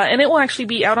 And it will actually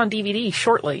be out on DVD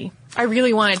shortly. I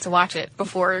really wanted to watch it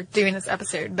before doing this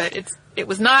episode, but it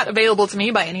was not available to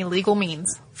me by any legal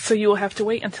means. So you will have to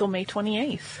wait until May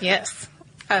 28th. Yes.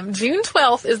 June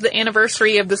 12th is the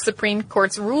anniversary of the Supreme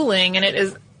Court's ruling, and it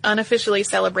is unofficially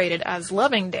celebrated as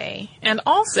Loving Day. And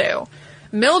also,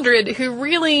 Mildred, who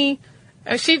really...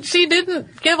 She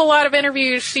didn't give a lot of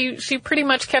interviews. She pretty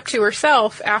much kept to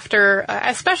herself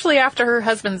especially after her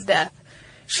husband's death.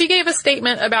 She gave a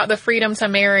statement about the freedom to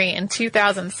marry in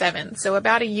 2007, so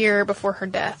about a year before her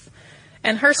death.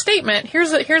 And her statement,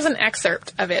 here's an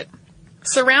excerpt of it.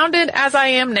 "Surrounded as I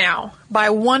am now by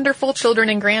wonderful children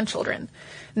and grandchildren,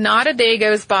 not a day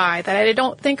goes by that I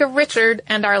don't think of Richard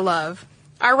and our love,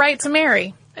 our right to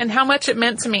marry, and how much it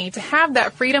meant to me to have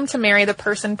that freedom to marry the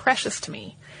person precious to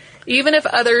me, even if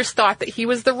others thought that he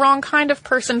was the wrong kind of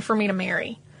person for me to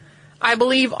marry. I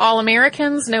believe all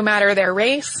Americans, no matter their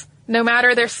race, no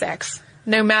matter their sex,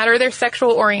 no matter their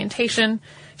sexual orientation,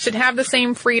 should have the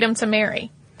same freedom to marry.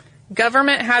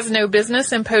 Government has no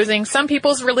business imposing some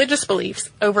people's religious beliefs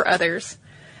over others,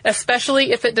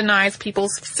 especially if it denies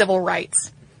people's civil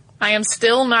rights. I am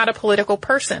still not a political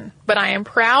person, but I am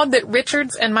proud that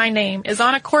Richards and my name is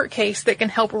on a court case that can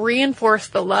help reinforce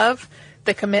the love,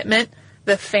 the commitment,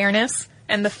 the fairness,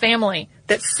 and the family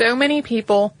that so many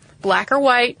people, black or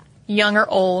white, young or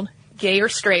old, gay or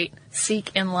straight,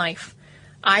 seek in life.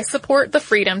 I support the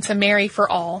freedom to marry for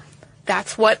all.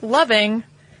 That's what loving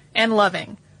and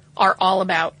loving are all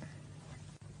about.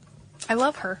 I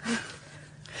love her.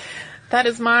 That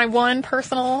is my one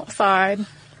personal side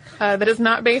that is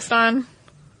not based on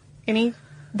any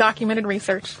documented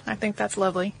research. I think that's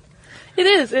lovely. It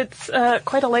is. It's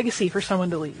quite a legacy for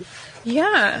someone to leave.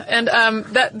 Yeah, and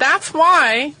that's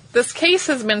why this case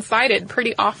has been cited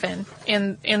pretty often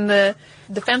in the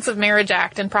Defense of Marriage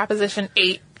Act and Proposition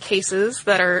 8 cases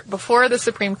that are before the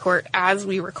Supreme Court as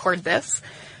we record this.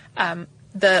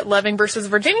 The Loving versus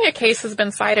Virginia case has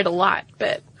been cited a lot,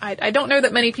 but I don't know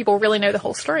that many people really know the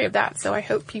whole story of that, so I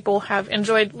hope people have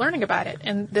enjoyed learning about it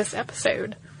in this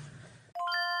episode.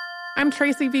 I'm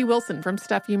Tracy V. Wilson from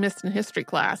Stuff You Missed in History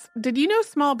Class. Did you know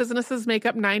small businesses make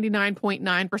up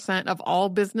 99.9% of all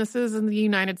businesses in the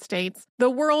United States? The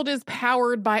world is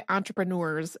powered by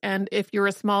entrepreneurs, and if you're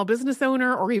a small business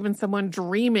owner or even someone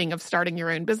dreaming of starting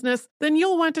your own business, then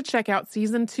you'll want to check out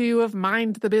Season 2 of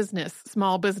Mind the Business,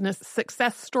 small business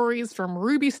success stories from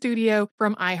Ruby Studio,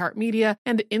 from iHeartMedia,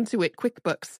 and Intuit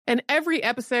QuickBooks. And every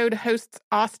episode, hosts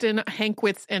Austin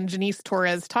Hankwitz and Janice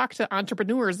Torres talk to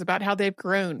entrepreneurs about how they've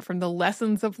grown from the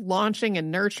lessons of launching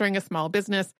and nurturing a small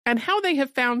business and how they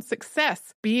have found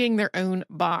success being their own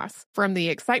boss. From the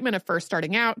excitement of first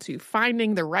starting out to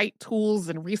finding the right tools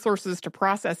and resources to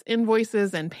process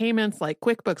invoices and payments like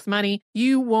QuickBooks Money,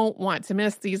 you won't want to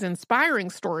miss these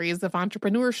inspiring stories of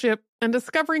entrepreneurship and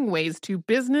discovering ways to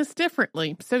business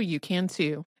differently so you can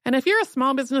too. And if you're a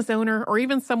small business owner or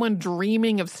even someone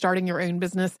dreaming of starting your own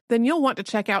business, then you'll want to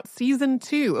check out Season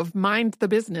 2 of Mind the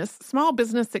Business, small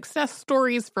business success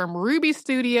stories from Ruby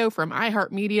Studio, from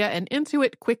iHeartMedia, and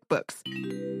Intuit QuickBooks.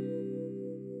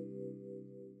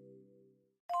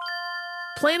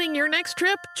 Planning your next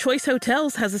trip? Choice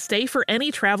Hotels has a stay for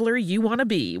any traveler you want to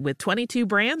be, with 22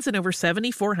 brands and over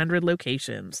 7,400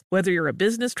 locations. Whether you're a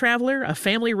business traveler, a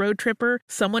family road tripper,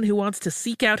 someone who wants to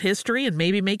seek out history and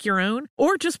maybe make your own,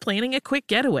 or just planning a quick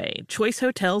getaway, Choice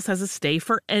Hotels has a stay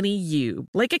for any you.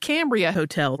 Like a Cambria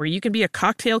Hotel, where you can be a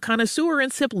cocktail connoisseur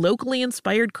and sip locally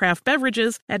inspired craft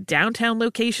beverages at downtown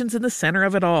locations in the center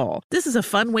of it all. This is a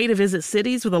fun way to visit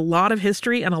cities with a lot of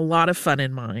history and a lot of fun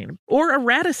in mind. Or a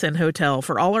Radisson Hotel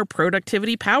for all our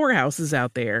productivity powerhouses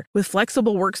out there. With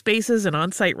flexible workspaces and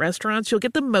on-site restaurants, you'll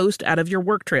get the most out of your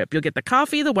work trip. You'll get the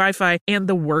coffee, the Wi-Fi, and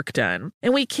the work done.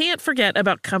 And we can't forget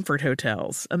about Comfort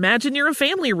Hotels. Imagine you're a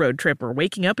family road tripper,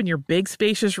 waking up in your big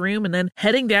spacious room and then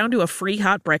heading down to a free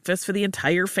hot breakfast for the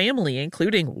entire family,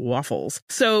 including waffles.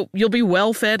 So you'll be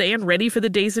well fed and ready for the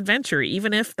day's adventure,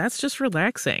 even if that's just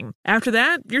relaxing. After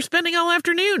that, you're spending all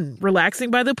afternoon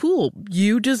relaxing by the pool.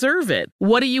 You deserve it.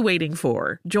 What are you waiting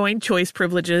for? Join Choice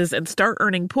Privileges and start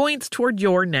earning points toward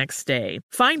your next stay.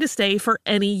 Find a stay for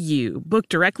any you. Book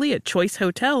directly at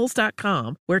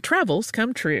choicehotels.com, where travels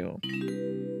come true.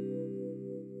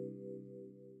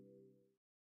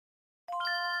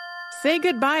 Say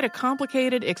goodbye to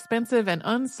complicated, expensive, and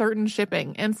uncertain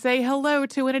shipping, and say hello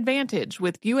to an advantage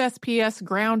with USPS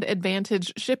Ground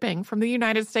Advantage shipping from the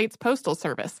United States Postal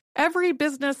Service. Every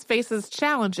business faces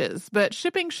challenges, but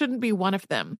shipping shouldn't be one of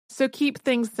them. So keep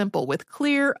things simple with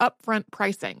clear, upfront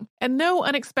pricing, and no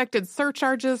unexpected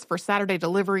surcharges for Saturday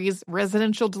deliveries,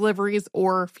 residential deliveries,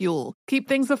 or fuel. Keep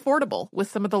things affordable with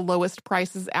some of the lowest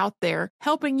prices out there,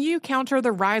 helping you counter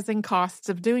the rising costs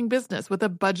of doing business with a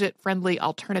budget-friendly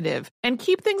alternative. And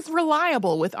keep things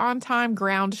reliable with on-time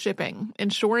ground shipping,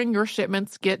 ensuring your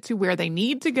shipments get to where they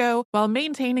need to go while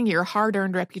maintaining your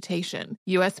hard-earned reputation.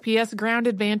 USPS Ground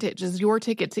Advantage is your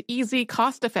ticket to easy,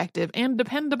 cost-effective, and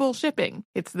dependable shipping.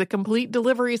 It's the complete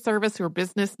delivery service your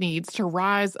business needs to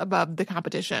rise above the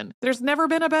competition. There's never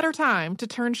been a better time to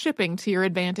turn shipping to your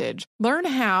advantage. Learn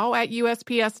how at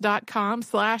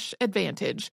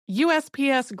USPS.com/advantage.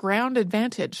 USPS Ground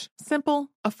Advantage. Simple,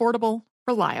 affordable,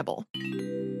 reliable.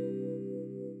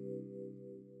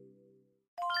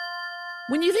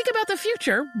 When you think about the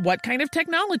future, what kind of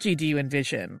technology do you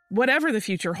envision? Whatever the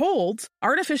future holds,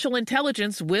 artificial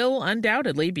intelligence will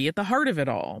undoubtedly be at the heart of it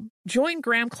all. Join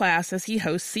Graham Class as he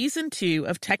hosts Season 2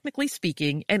 of Technically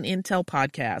Speaking, an Intel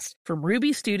podcast from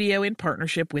Ruby Studio in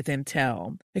partnership with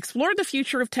Intel. Explore the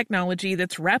future of technology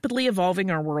that's rapidly evolving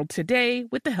our world today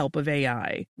with the help of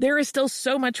AI. There is still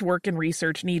so much work and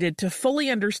research needed to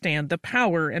fully understand the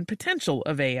power and potential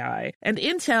of AI, and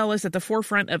Intel is at the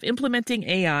forefront of implementing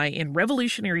AI in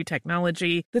revolutionary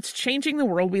technology that's changing the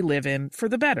world we live in for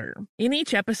the better. In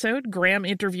each episode, Graham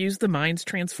interviews the minds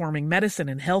transforming medicine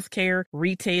and healthcare,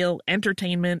 retail, email,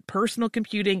 entertainment, personal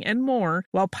computing, and more,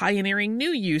 while pioneering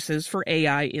new uses for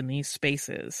AI in these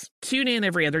spaces. Tune in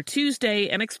every other Tuesday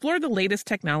and explore the latest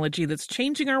technology that's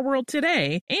changing our world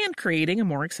today and creating a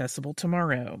more accessible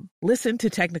tomorrow. Listen to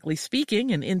Technically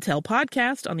Speaking, an Intel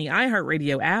podcast on the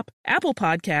iHeartRadio app, Apple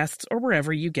Podcasts, or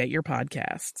wherever you get your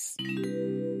podcasts.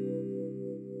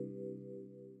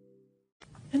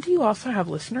 And do you also have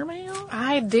listener mail?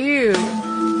 I do.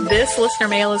 This listener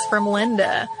mail is from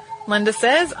Linda. Linda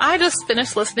says, I just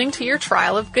finished listening to your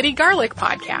Trial of Goody Garlic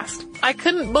podcast. I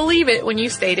couldn't believe it when you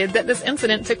stated that this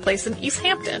incident took place in East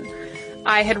Hampton.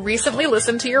 I had recently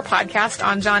listened to your podcast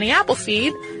on Johnny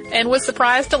Appleseed and was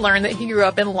surprised to learn that he grew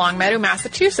up in Longmeadow,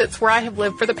 Massachusetts, where I have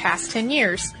lived for the past 10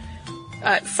 years.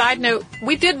 Side note,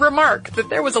 we did remark that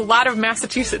there was a lot of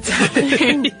Massachusetts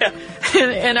happening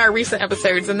in our recent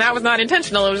episodes, and that was not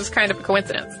intentional. It was just kind of a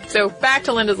coincidence. So back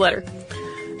to Linda's letter.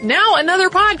 Now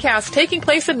another podcast taking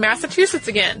place in Massachusetts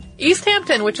again. East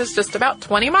Hampton, which is just about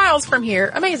 20 miles from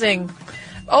here. Amazing.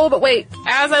 Oh, but wait,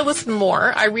 as I listened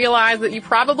more, I realized that you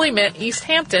probably meant East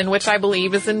Hampton, which I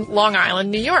believe is in Long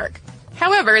Island, New York.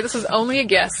 However, this is only a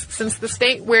guess, since the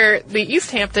state where the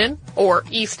East Hampton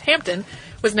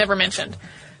was never mentioned.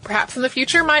 Perhaps in the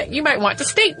future you might want to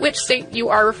state which state you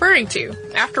are referring to.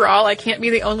 After all, I can't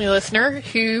be the only listener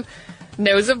who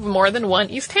knows of more than one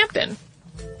East Hampton.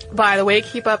 By the way,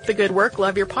 keep up the good work.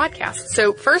 Love your podcast.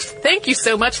 So first, thank you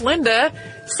so much, Linda.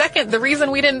 Second, the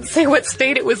reason we didn't say what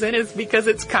state it was in is because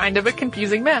it's kind of a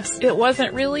confusing mess. It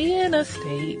wasn't really in a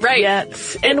state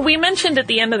yet. And we mentioned at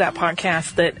the end of that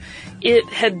podcast that it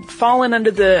had fallen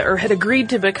under had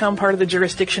agreed to become part of the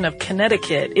jurisdiction of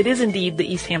Connecticut. It is indeed the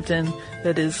East Hampton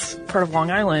that is part of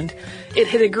Long Island. It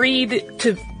had agreed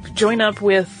to join up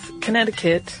with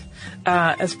Connecticut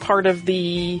as part of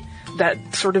that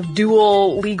sort of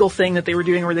dual legal thing that they were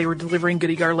doing where they were delivering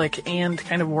Goody Garlic and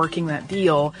kind of working that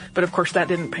deal. But of course that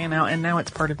didn't pan out, and now it's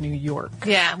part of New York.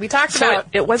 Yeah, we talked about...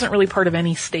 it wasn't really part of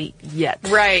any state yet.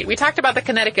 Right. We talked about the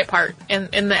Connecticut part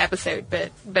in the episode,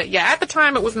 but yeah, at the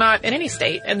time it was not in any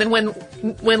state. And then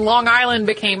when Long Island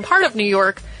became part of New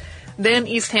York, then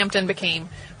East Hampton became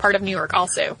part of New York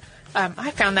also.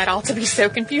 I found that all to be so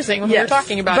confusing when we were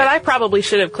talking about it. But I probably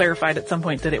should have clarified at some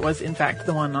point that it was, in fact,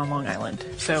 the one on Long Island.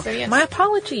 So yes. My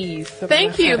apologies.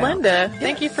 Thank you, Linda. Yes.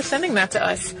 Thank you for sending that to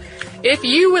us. If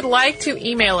you would like to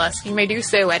email us, you may do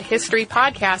so at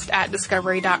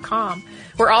historypodcast@discovery.com.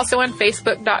 We're also on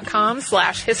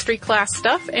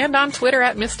Facebook.com/historyclassstuff and on Twitter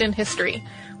at MissedInHistory.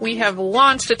 We have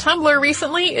launched a Tumblr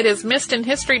recently. It is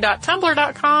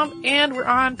missedinhistory.tumblr.com, and we're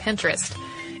on Pinterest.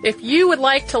 If you would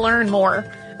like to learn more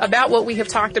about what we have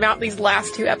talked about these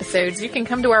last two episodes, you can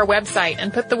come to our website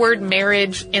and put the word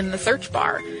marriage in the search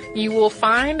bar. You will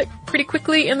find pretty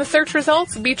quickly in the search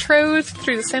results, Betrothed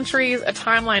Through the Centuries, a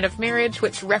Timeline of Marriage,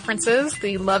 which references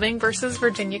the Loving versus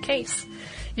Virginia case.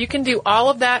 You can do all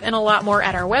of that and a lot more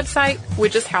at our website,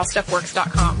 which is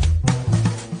howstuffworks.com.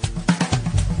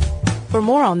 For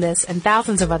more on this and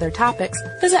thousands of other topics,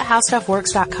 visit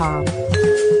howstuffworks.com.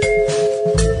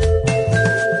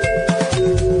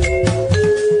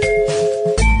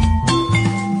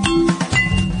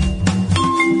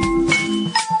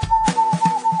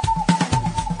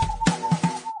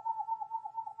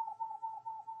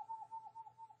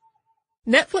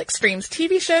 Netflix streams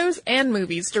TV shows and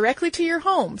movies directly to your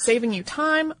home, saving you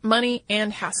time, money,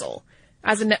 and hassle.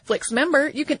 As a Netflix member,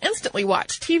 you can instantly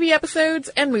watch TV episodes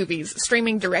and movies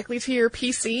streaming directly to your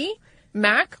PC,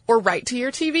 Mac, or right to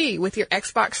your TV with your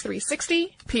Xbox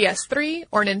 360, PS3,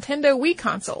 or Nintendo Wii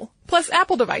console, plus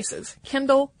Apple devices,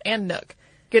 Kindle, and Nook.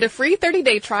 Get a free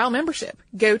 30-day trial membership.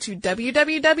 Go to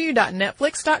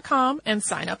www.netflix.com and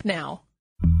sign up now.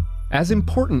 As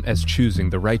important as choosing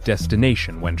the right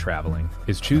destination when traveling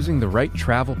is choosing the right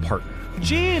travel partner.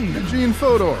 Gene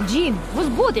Fodor. Gene, was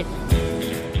будет?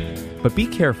 But be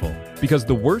careful, because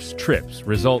the worst trips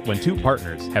result when two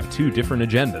partners have two different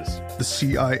agendas. The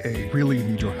CIA really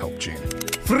need your help, Gene.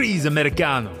 Freeze,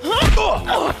 Americano.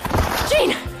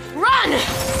 Gene, run!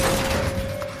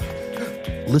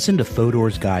 Listen to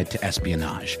Fodor's Guide to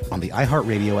Espionage on the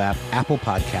iHeartRadio app, Apple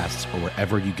Podcasts, or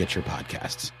wherever you get your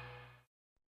podcasts.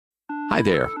 Hi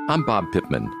there, I'm Bob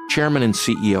Pittman, Chairman and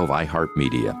CEO of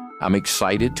iHeartMedia. I'm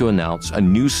excited to announce a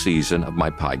new season of my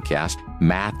podcast,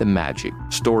 Math and Magic,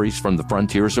 Stories from the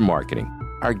Frontiers of Marketing.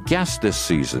 Our guests this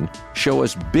season show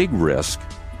us big risk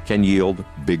can yield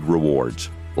big rewards,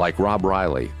 like Rob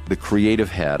Riley, the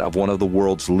creative head of one of the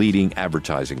world's leading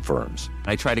advertising firms.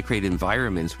 I try to create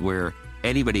environments where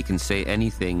anybody can say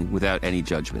anything without any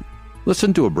judgment.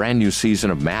 Listen to a brand new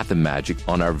season of Math and Magic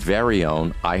on our very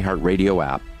own iHeartRadio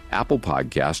app, Apple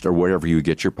Podcast, or wherever you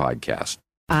get your podcast.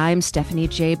 I'm Stephanie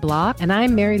J. Block. And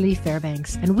I'm Mary Lee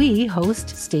Fairbanks. And we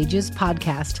host Stages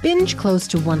Podcast. Binge close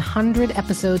to 100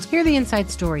 episodes. Hear the inside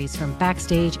stories from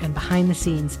backstage and behind the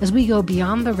scenes as we go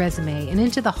beyond the resume and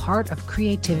into the heart of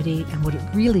creativity and what it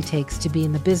really takes to be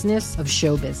in the business of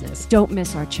show business. Don't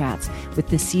miss our chats with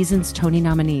the season's Tony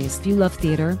nominees. If you love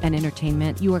theater and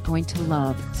entertainment, you are going to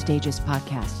love Stages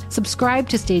Podcast. Subscribe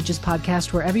to Stages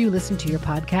Podcast wherever you listen to your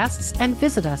podcasts and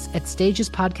visit us at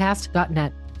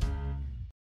stagespodcast.net.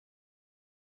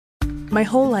 My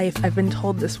whole life, I've been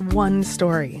told this one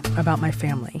story about my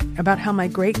family, about how my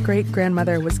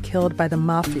great-great-grandmother was killed by the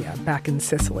mafia back in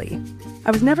Sicily.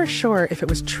 I was never sure if it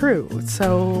was true,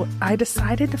 so I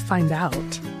decided to find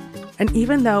out. And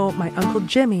even though my Uncle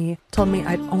Jimmy told me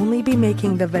I'd only be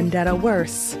making the vendetta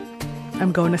worse,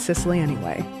 I'm going to Sicily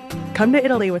anyway. Come to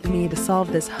Italy with me to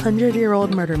solve this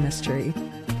 100-year-old murder mystery.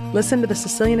 Listen to The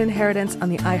Sicilian Inheritance on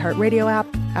the iHeartRadio app,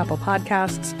 Apple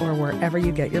Podcasts, or wherever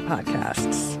you get your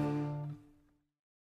podcasts.